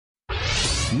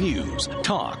News,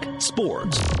 talk,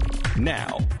 sports.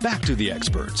 Now, back to the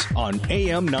experts on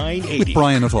AM 980. With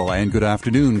Brian Nuttall, and good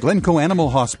afternoon. Glencoe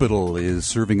Animal Hospital is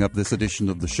serving up this edition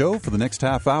of the show for the next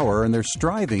half hour, and they're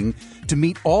striving to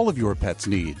meet all of your pet's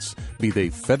needs, be they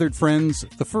feathered friends,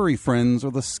 the furry friends,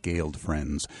 or the scaled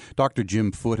friends. Dr.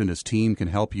 Jim Foote and his team can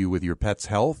help you with your pet's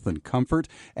health and comfort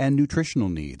and nutritional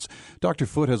needs. Dr.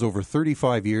 Foote has over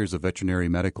 35 years of veterinary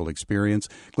medical experience.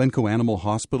 Glencoe Animal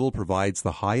Hospital provides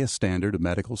the highest standard of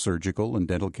medical, surgical, and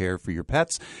dental care for your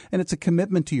pets, and it's a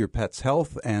commitment to your pet's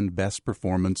health and best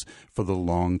performance for the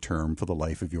long term, for the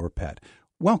life of your pet.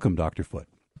 Welcome, Dr. Foote.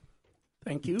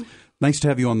 Thank you. Nice to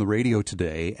have you on the radio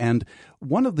today. And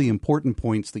one of the important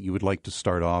points that you would like to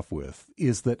start off with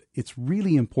is that it's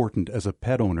really important as a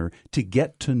pet owner to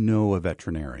get to know a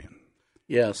veterinarian.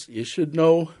 Yes, you should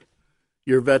know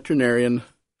your veterinarian,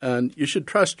 and you should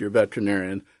trust your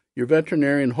veterinarian. Your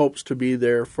veterinarian hopes to be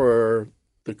there for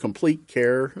the complete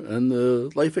care and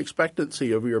the life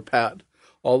expectancy of your pet,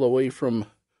 all the way from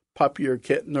puppy or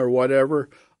kitten or whatever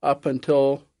up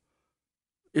until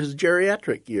his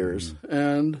geriatric years.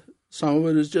 And some of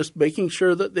it is just making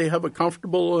sure that they have a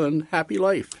comfortable and happy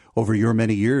life. Over your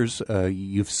many years,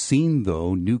 you've seen,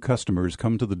 though, new customers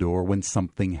come to the door when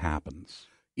something happens.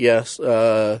 Yes,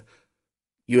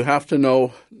 you have to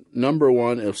know, number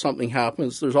one, if something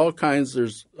happens, there's all kinds,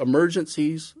 there's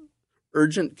emergencies,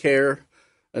 urgent care,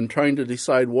 and trying to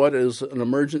decide what is an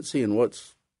emergency and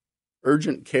what's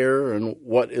urgent care and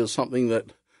what is something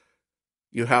that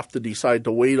you have to decide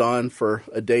to wait on for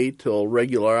a day till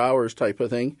regular hours type of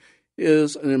thing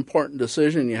is an important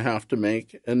decision you have to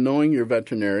make. And knowing your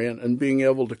veterinarian and being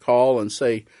able to call and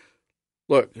say,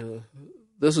 look,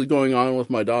 this is going on with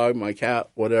my dog, my cat,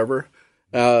 whatever.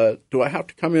 Do I have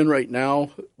to come in right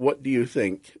now? What do you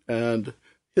think? And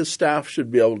his staff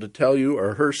should be able to tell you,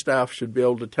 or her staff should be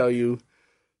able to tell you,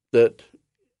 that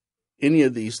any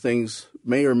of these things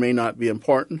may or may not be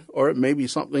important, or it may be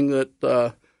something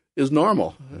that is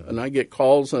normal. And I get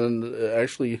calls and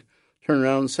actually turn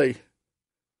around and say,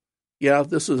 yeah,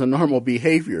 this is a normal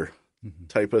behavior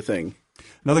type of thing.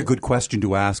 Another good question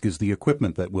to ask is the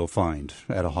equipment that we'll find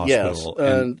at a hospital. Yes,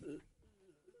 and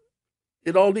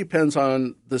it all depends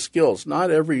on the skills. Not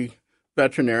every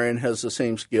veterinarian has the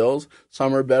same skills.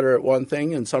 Some are better at one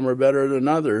thing and some are better at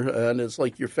another. And it's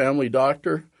like your family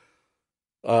doctor.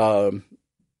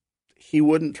 He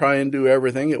wouldn't try and do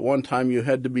everything. At one time, you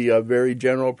had to be a very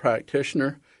general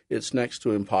practitioner. It's next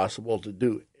to impossible to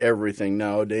do everything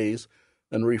nowadays.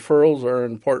 And referrals are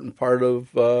an important part of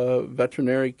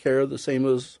veterinary care, the same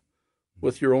as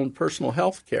with your own personal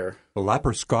health care. Well,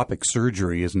 laparoscopic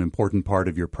surgery is an important part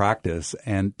of your practice.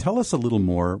 And tell us a little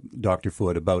more, Dr.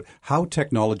 Foote, about how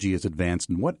technology has advanced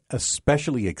and what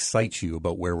especially excites you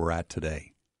about where we're at today.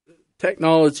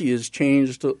 Technology has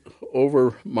changed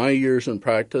over my years in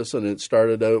practice, and it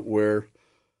started out where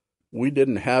we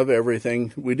didn't have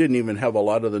everything. We didn't even have a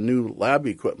lot of the new lab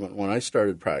equipment when I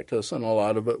started practice, and a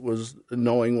lot of it was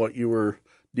knowing what you were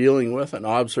dealing with, and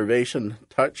observation,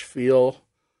 touch, feel,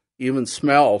 even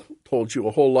smell told you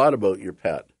a whole lot about your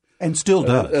pet. And still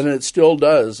does. And it still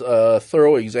does. A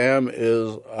thorough exam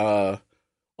is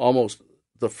almost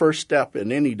the first step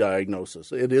in any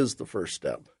diagnosis. It is the first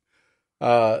step.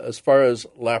 As far as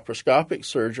laparoscopic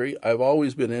surgery, I've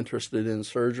always been interested in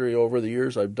surgery over the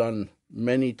years. I've done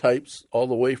many types all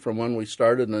the way from when we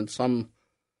started, and some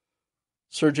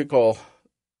surgical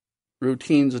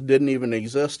routines didn't even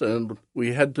exist, and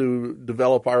we had to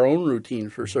develop our own routine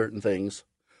for certain things.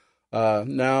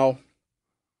 Now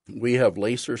we have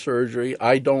laser surgery.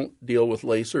 I don't deal with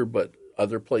laser, but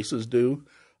other places do.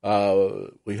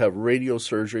 We have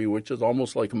radiosurgery, which is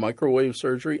almost like a microwave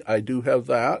surgery. I do have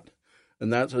that.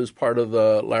 And that is part of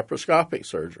the laparoscopic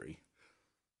surgery.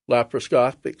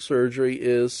 Laparoscopic surgery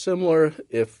is similar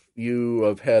if you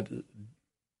have had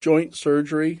joint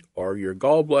surgery or your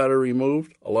gallbladder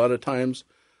removed. A lot of times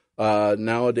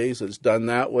nowadays it's done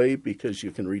that way because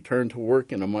you can return to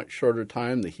work in a much shorter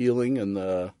time. The healing and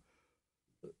the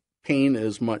pain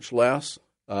is much less.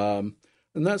 And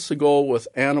that's the goal with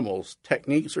animals.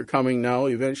 Techniques are coming now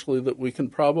eventually that we can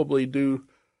probably do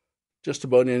just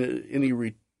about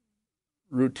any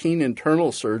routine internal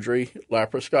surgery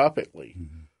laparoscopically.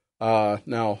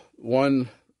 Now, one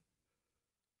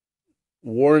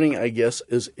warning, I guess,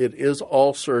 is it is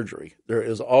all surgery. There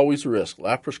is always risk.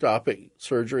 Laparoscopic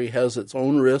surgery has its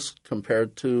own risk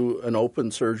compared to an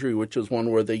open surgery, which is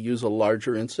one where they use a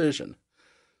larger incision.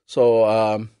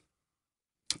 So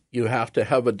you have to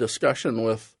have a discussion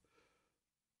with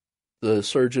the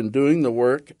surgeon doing the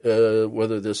work,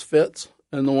 whether this fits.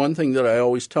 And the one thing that I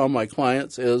always tell my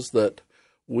clients is that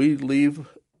we leave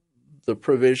the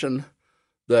provision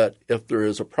that if there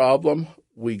is a problem,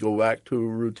 we go back to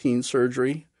routine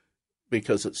surgery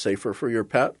because it's safer for your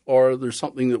pet, or there's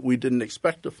something that we didn't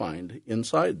expect to find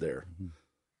inside there.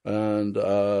 And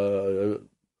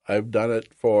I've done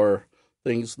it for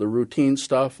things, the routine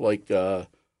stuff, like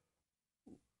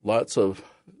lots of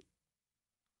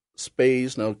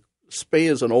spays. Now, spay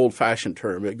is an old-fashioned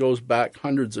term. It goes back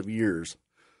hundreds of years.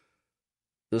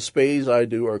 The spays I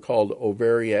do are called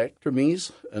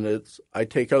ovariectomies, and I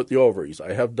take out the ovaries.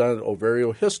 I have done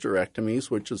ovariohysterectomies,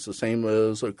 which is the same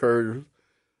as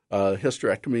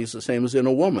hysterectomy is the same as in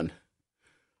a woman.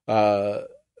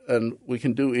 And we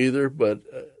can do either, but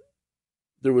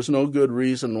there was no good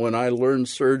reason when I learned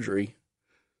surgery,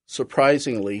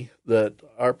 surprisingly, that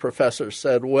our professor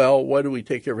said, well, why do we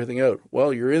take everything out?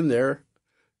 Well, you're in there.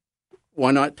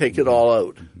 Why not take it all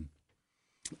out?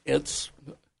 It's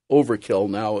overkill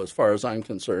now as far as I'm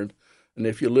concerned. And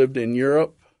if you lived in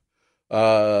Europe,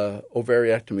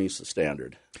 ovariectomy is the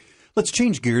standard. Let's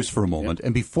change gears for a moment.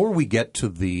 And before we get to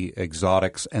the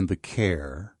exotics and the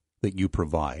care that you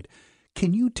provide,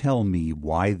 can you tell me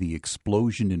why the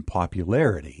explosion in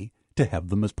popularity to have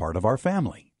them as part of our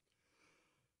family?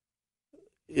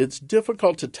 It's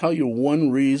difficult to tell you one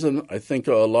reason. I think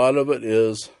a lot of it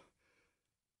is,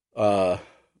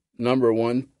 number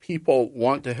one, people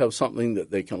want to have something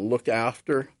that they can look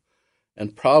after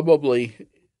and probably,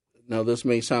 now this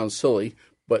may sound silly,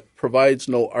 but provides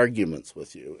no arguments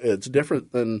with you. It's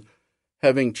different than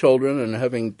having children and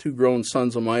having two grown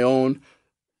sons of my own.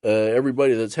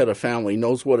 Everybody that's had a family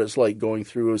knows what it's like going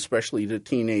through, especially the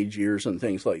teenage years and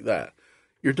things like that.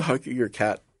 Your dog or your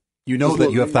cat. You know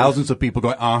that you have thousands of people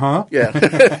going, uh-huh.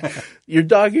 Yeah. Your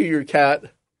dog or your cat,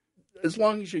 as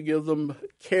long as you give them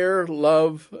care,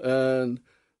 love, and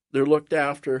they're looked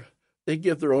after, they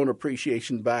give their own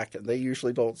appreciation back. And they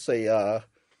usually don't say,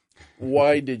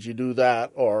 why did you do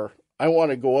that? Or I want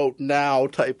to go out now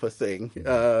type of thing.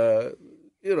 So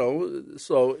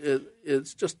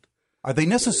it's just. Are they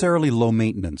necessarily low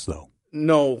maintenance, though?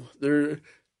 No.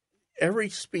 Every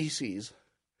species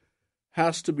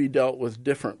has to be dealt with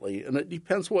differently, and it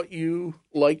depends what you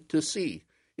like to see.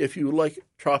 If you like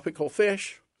tropical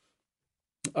fish,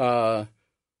 an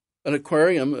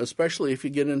aquarium, especially if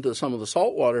you get into some of the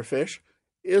saltwater fish,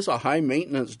 is a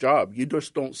high-maintenance job. You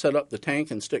just don't set up the tank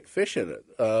and stick fish in it.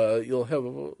 You'll have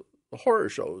horror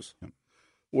shows. Yeah.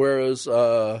 Whereas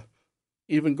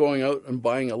even going out and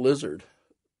buying a lizard,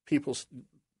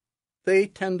 they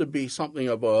tend to be something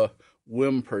of a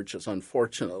whim purchase,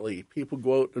 unfortunately. People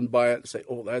go out and buy it and say,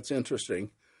 oh, that's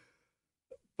interesting.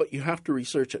 But you have to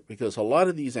research it because a lot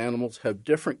of these animals have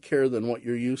different care than what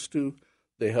you're used to.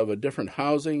 They have a different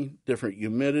housing, different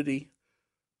humidity.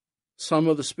 Some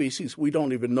of the species, we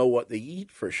don't even know what they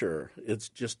eat for sure. It's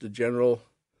just a general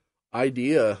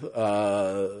idea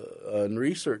and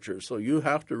researchers. So you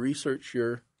have to research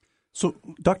your... So,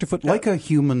 Dr. Foote, like a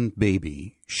human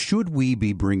baby, should we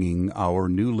be bringing our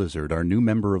new lizard, our new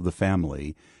member of the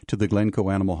family, to the Glencoe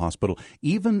Animal Hospital,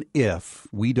 even if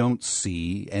we don't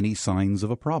see any signs of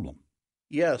a problem?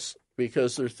 Yes,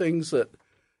 because there are things that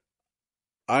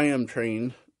I am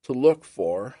trained to look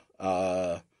for.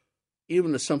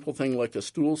 Even a simple thing like a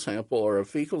stool sample or a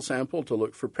fecal sample to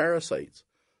look for parasites.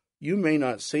 You may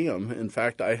not see them. In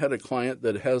fact, I had a client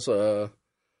that has a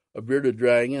bearded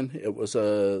dragon. It was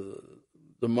the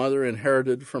mother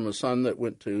inherited from a son that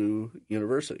went to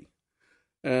university.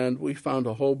 And we found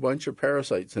a whole bunch of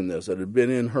parasites in this that had been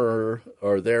in her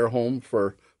or their home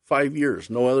for 5 years,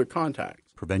 no other contact.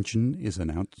 Prevention is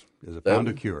a pound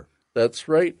of cure. That's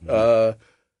right.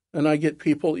 And I get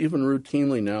people even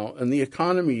routinely now, and the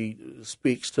economy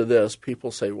speaks to this. People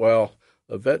say, well,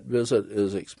 a vet visit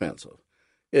is expensive.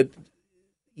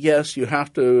 Yes, you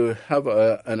have to have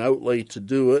an outlay to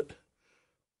do it,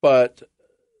 but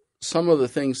some of the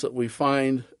things that we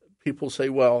find, people say,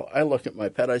 well, I look at my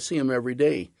pet, I see him every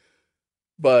day,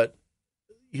 but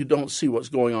you don't see what's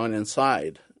going on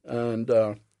inside. And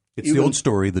it's the old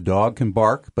story, the dog can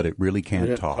bark, but it really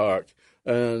can't talk.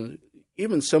 And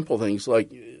even simple things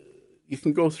like you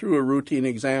can go through a routine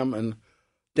exam and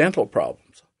dental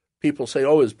problems. People say,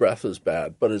 oh, his breath is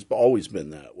bad, but it's always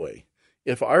been that way.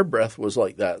 If our breath was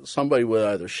like that, somebody would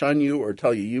either shun you or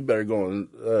tell you, you better go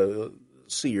and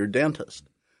see your dentist.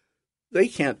 They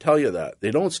can't tell you that.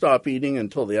 They don't stop eating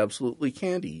until they absolutely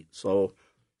can't eat. So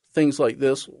things like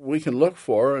this we can look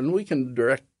for, and we can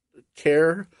direct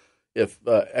care if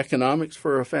economics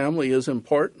for a family is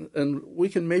important, and we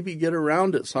can maybe get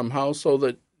around it somehow so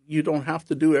that you don't have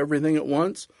to do everything at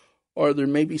once, or there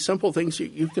may be simple things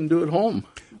you can do at home.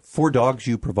 For dogs,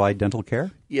 you provide dental care?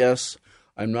 Yes.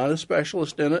 I'm not a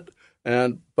specialist in it,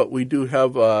 but we do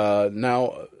have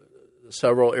now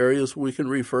several areas we can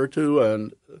refer to,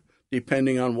 and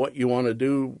depending on what you want to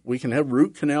do, we can have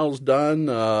root canals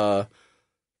done,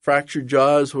 fractured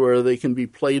jaws where they can be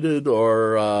plated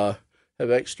or have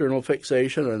external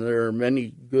fixation, and there are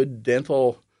many good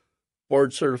dental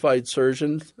board-certified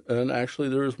surgeons, and actually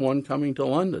there's one coming to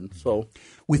London. So,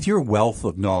 with your wealth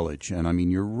of knowledge, and I mean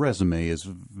your resume is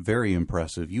very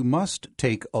impressive, you must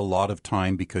take a lot of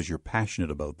time, because you're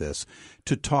passionate about this,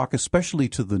 to talk especially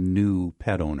to the new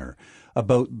pet owner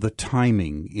about the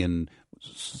timing in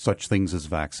such things as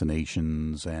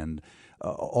vaccinations and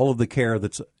all of the care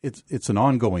it's an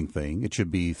ongoing thing. It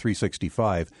should be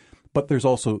 365, but there's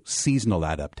also seasonal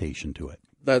adaptation to it.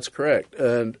 That's correct.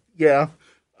 And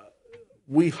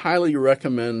we highly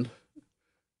recommend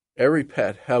every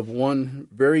pet have one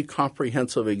very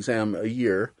comprehensive exam a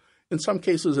year. In some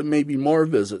cases, it may be more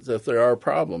visits if there are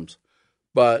problems.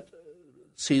 But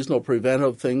seasonal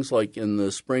preventive things like in the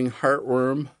spring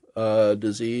heartworm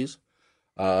disease,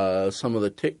 some of the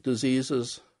tick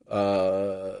diseases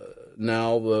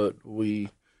now that we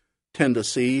tend to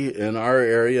see in our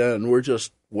area, and we're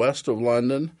just west of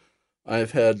London.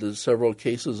 I've had several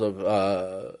cases of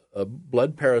a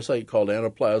blood parasite called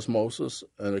anaplasmosis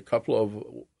and a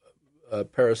couple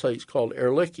of parasites called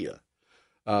Ehrlichia.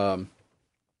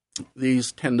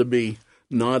 These tend to be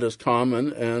not as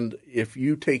common, and if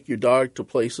you take your dog to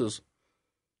places,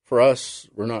 for us,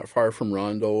 we're not far from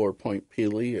Rondo or Point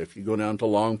Pelee. If you go down to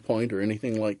Long Point or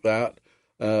anything like that,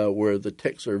 where the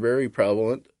ticks are very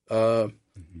prevalent,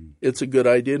 it's a good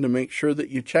idea to make sure that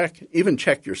you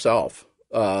check yourself.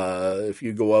 If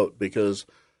you go out, because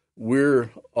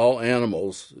we're all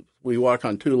animals. We walk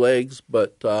on two legs,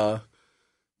 but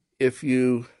if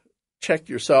you check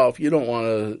yourself, you don't want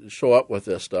to show up with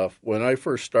this stuff. When I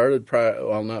first started,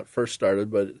 not first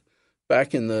started, but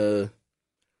back in the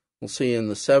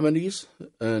 70s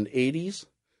and 80s,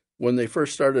 when they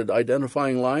first started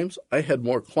identifying Lyme's, I had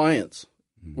more clients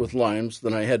with Lyme's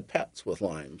than I had pets with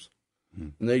Lyme's.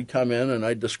 And they'd come in and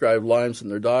I'd describe Lyme's in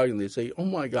their dog, and they'd say, "Oh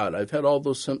my God, I've had all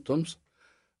those symptoms,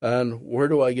 and where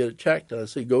do I get it checked?" And I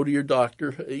say, "Go to your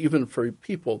doctor." Even for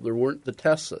people, there weren't the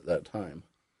tests at that time.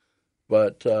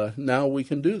 But now we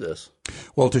can do this.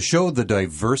 Well, to show the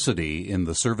diversity in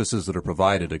the services that are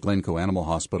provided at Glencoe Animal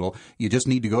Hospital, you just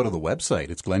need to go to the website.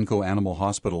 It's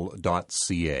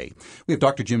glencoeanimalhospital.ca. We have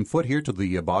Dr. Jim Foote here to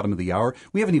the bottom of the hour.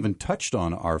 We haven't even touched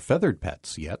on our feathered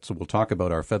pets yet, so we'll talk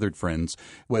about our feathered friends,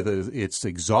 whether it's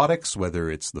exotics, whether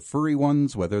it's the furry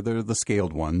ones, whether they're the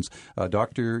scaled ones.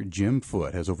 Dr. Jim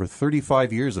Foote has over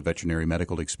 35 years of veterinary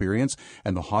medical experience,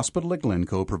 and the hospital at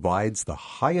Glencoe provides the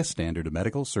highest standard of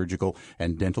medical, surgical,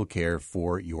 and dental care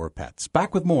for your pets.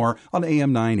 Back with more on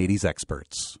AM 980's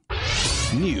Experts.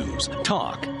 News,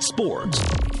 talk, sports.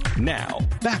 Now,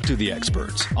 back to the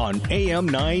Experts on AM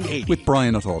 980. With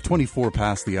Brian Nuttall, 24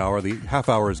 past the hour. The half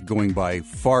hour is going by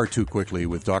far too quickly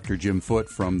with Dr. Jim Foote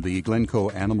from the Glencoe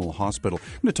Animal Hospital.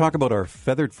 I'm going to talk about our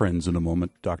feathered friends in a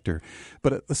moment, Doctor.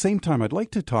 But at the same time, I'd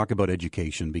like to talk about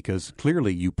education, because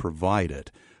clearly you provide it.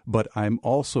 But I'm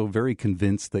also very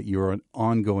convinced that you're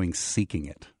ongoing seeking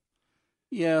it.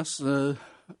 Yes,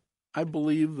 I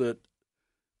believe that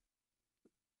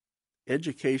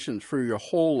education for your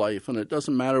whole life, and it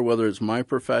doesn't matter whether it's my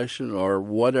profession or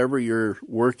whatever you're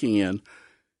working in,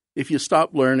 if you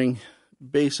stop learning,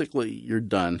 basically you're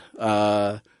done.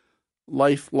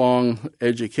 Lifelong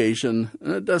education,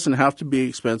 and it doesn't have to be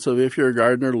expensive. If you're a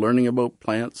gardener, learning about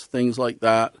plants, things like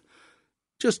that,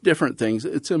 just different things.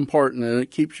 It's important, and it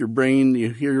keeps your brain.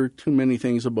 You hear too many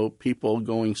things about people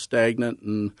going stagnant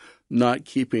and not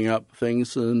keeping up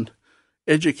things, and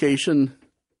education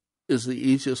is the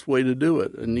easiest way to do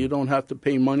it. And you don't have to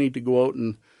pay money to go out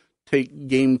and take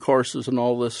game courses and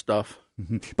all this stuff.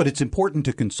 Mm-hmm. But it's important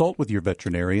to consult with your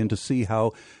veterinarian to see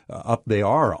how up they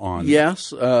are on.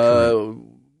 Yes,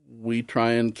 we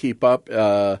try and keep up.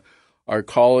 Our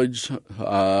college,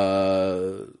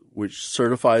 which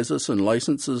certifies us and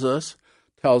licenses us,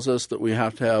 tells us that we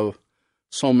have to have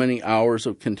so many hours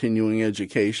of continuing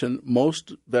education.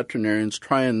 Most veterinarians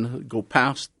try and go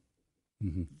past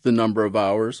the number of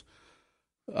hours.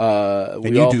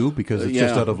 And you do, because it's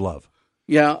just out of love.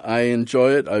 Yeah, I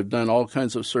enjoy it. I've done all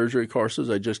kinds of surgery courses.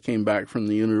 I just came back from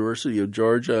the University of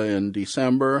Georgia in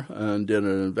December and did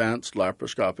an advanced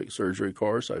laparoscopic surgery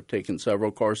course. I've taken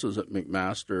several courses at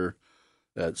McMaster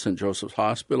at St. Joseph's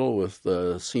Hospital with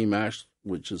the CMASH,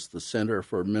 which is the Center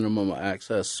for Minimum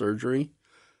Access Surgery,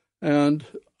 and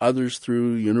others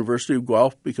through University of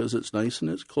Guelph because it's nice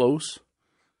and it's close.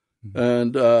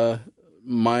 And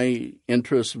my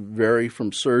interests vary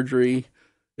from surgery,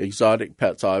 exotic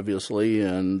pets, obviously,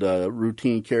 and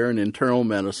routine care and internal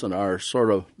medicine are sort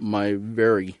of my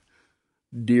very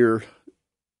deer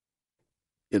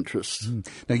interests.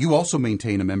 Now, you also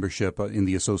maintain a membership in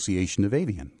the Association of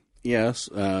Avian. Yes,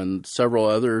 and several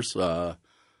others.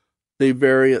 They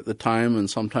vary at the time, and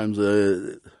sometimes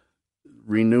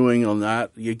renewing on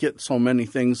that. You get so many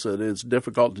things that it's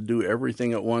difficult to do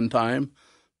everything at one time.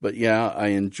 But yeah, I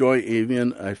enjoy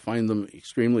avian. I find them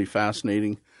extremely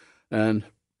fascinating. And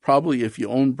probably if you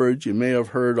own birds, you may have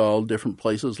heard all different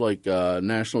places like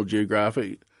National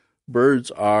Geographic.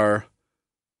 Birds are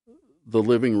the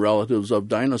living relatives of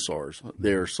dinosaurs.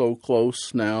 They're so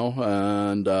close now,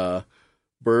 and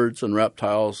birds and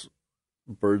reptiles,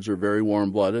 birds are very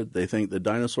warm-blooded. They think the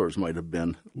dinosaurs might have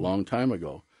been a long time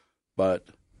ago. But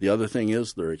the other thing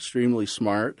is they're extremely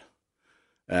smart.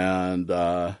 And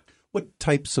what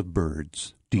types of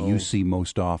birds do you see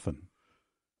most often?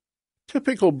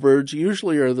 Typical birds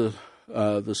usually are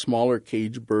the smaller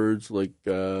cage birds like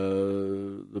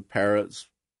the parrots,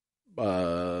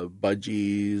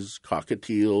 budgies,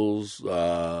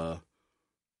 cockatiels.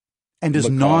 And as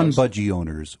macaws. non-budgie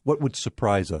owners, what would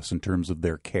surprise us in terms of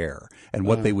their care and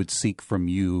what they would seek from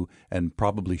you and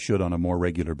probably should on a more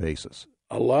regular basis?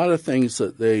 A lot of things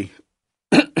that they,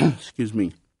 excuse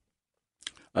me,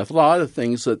 a lot of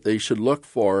things that they should look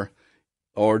for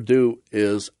or do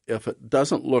is if it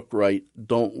doesn't look right,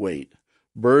 don't wait.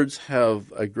 Birds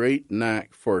have a great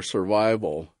knack for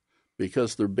survival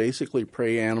because they're basically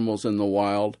prey animals in the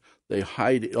wild. They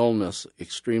hide illness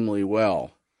extremely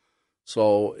well.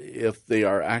 So if they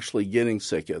are actually getting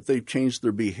sick, if they've changed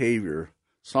their behavior,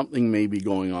 something may be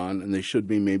going on and they should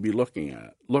be maybe looked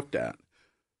at.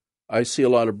 I see a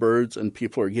lot of birds, and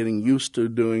people are getting used to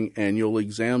doing annual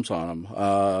exams on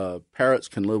them. Parrots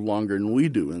can live longer than we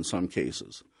do in some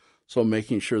cases, so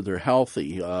making sure they're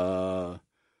healthy.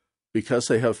 Because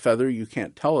they have feather, you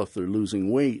can't tell if they're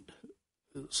losing weight.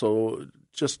 So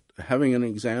just having an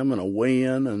exam and a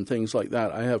weigh-in and things like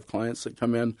that. I have clients that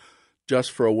come in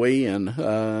just for a weigh-in,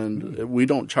 and we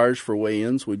don't charge for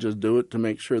weigh-ins. We just do it to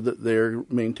make sure that they're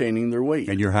maintaining their weight.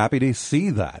 And you're happy to see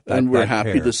that. And we're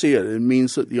happy care. to see it. It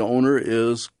means that the owner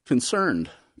is concerned.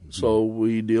 So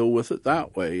we deal with it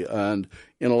that way. And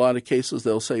in a lot of cases,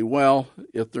 they'll say, well,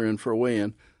 if they're in for a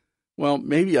weigh-in, well,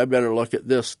 maybe I better look at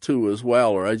this too as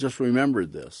well, or I just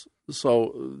remembered this.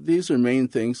 So these are main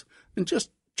things. And just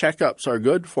checkups are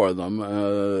good for them.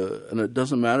 And it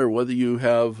doesn't matter whether you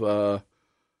have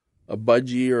a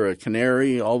budgie or a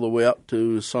canary all the way up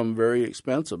to some very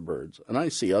expensive birds. And I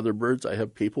see other birds. I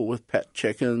have people with pet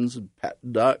chickens and pet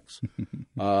ducks.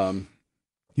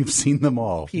 You've seen them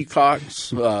all.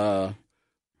 Peacocks.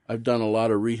 I've done a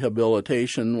lot of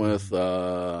rehabilitation with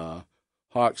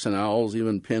hawks and owls,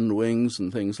 even pinned wings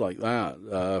and things like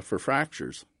that for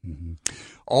fractures. Mm-hmm.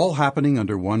 All happening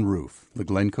under one roof, the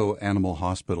Glencoe Animal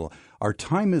Hospital. Our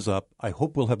time is up. I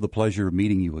hope we'll have the pleasure of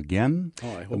meeting you again. Oh,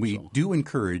 I hope and we do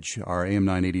encourage our AM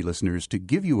 980 listeners to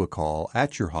give you a call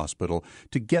at your hospital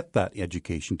to get that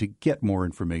education, to get more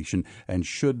information, and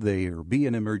should there be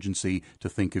an emergency, to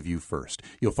think of you first.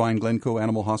 You'll find Glencoe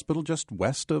Animal Hospital just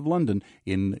west of London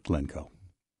in Glencoe.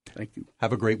 Thank you.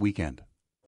 Have a great weekend.